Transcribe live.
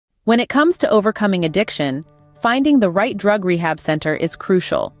When it comes to overcoming addiction, finding the right drug rehab center is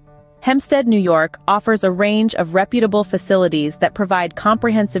crucial. Hempstead, New York offers a range of reputable facilities that provide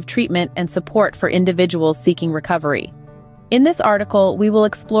comprehensive treatment and support for individuals seeking recovery. In this article, we will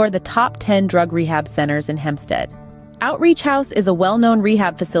explore the top 10 drug rehab centers in Hempstead. Outreach House is a well-known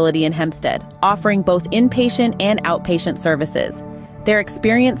rehab facility in Hempstead, offering both inpatient and outpatient services. Their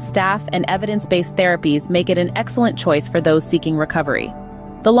experienced staff and evidence-based therapies make it an excellent choice for those seeking recovery.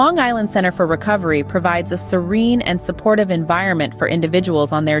 The Long Island Center for Recovery provides a serene and supportive environment for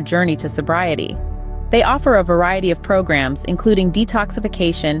individuals on their journey to sobriety. They offer a variety of programs, including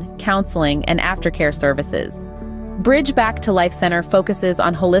detoxification, counseling, and aftercare services. Bridge Back to Life Center focuses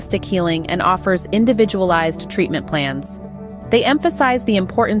on holistic healing and offers individualized treatment plans. They emphasize the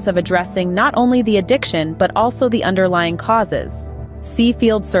importance of addressing not only the addiction but also the underlying causes.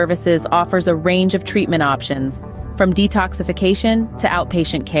 Seafield Services offers a range of treatment options, from detoxification to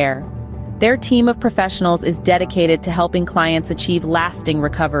outpatient care. Their team of professionals is dedicated to helping clients achieve lasting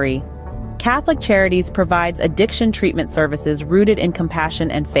recovery. Catholic Charities provides addiction treatment services rooted in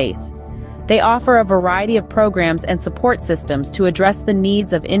compassion and faith. They offer a variety of programs and support systems to address the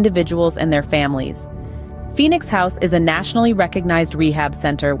needs of individuals and their families. Phoenix House is a nationally recognized rehab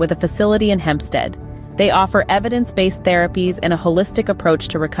center with a facility in Hempstead. They offer evidence-based therapies and a holistic approach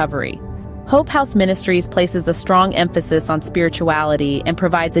to recovery. Hope House Ministries places a strong emphasis on spirituality and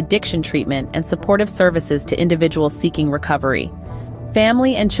provides addiction treatment and supportive services to individuals seeking recovery.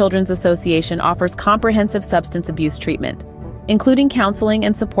 Family and Children's Association offers comprehensive substance abuse treatment, including counseling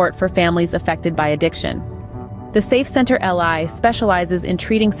and support for families affected by addiction. The Safe Center LI specializes in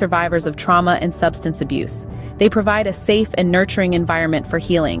treating survivors of trauma and substance abuse. They provide a safe and nurturing environment for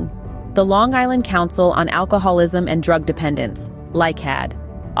healing. The Long Island Council on Alcoholism and Drug Dependence, LICAD,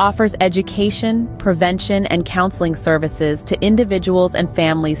 offers education, prevention, and counseling services to individuals and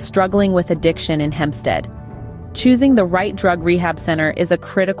families struggling with addiction in Hempstead. Choosing the right drug rehab center is a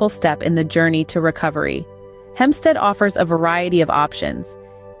critical step in the journey to recovery. Hempstead offers a variety of options,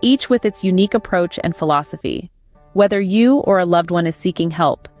 each with its unique approach and philosophy. Whether you or a loved one is seeking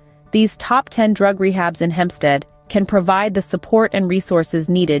help, these top 10 drug rehabs in Hempstead can provide the support and resources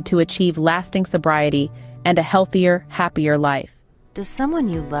needed to achieve lasting sobriety and a healthier, happier life. Does someone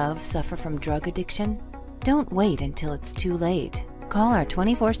you love suffer from drug addiction? Don't wait until it's too late. Call our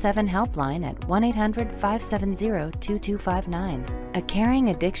 24/7 helpline at 1-800-570-2259. A caring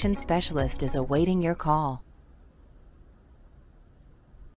addiction specialist is awaiting your call.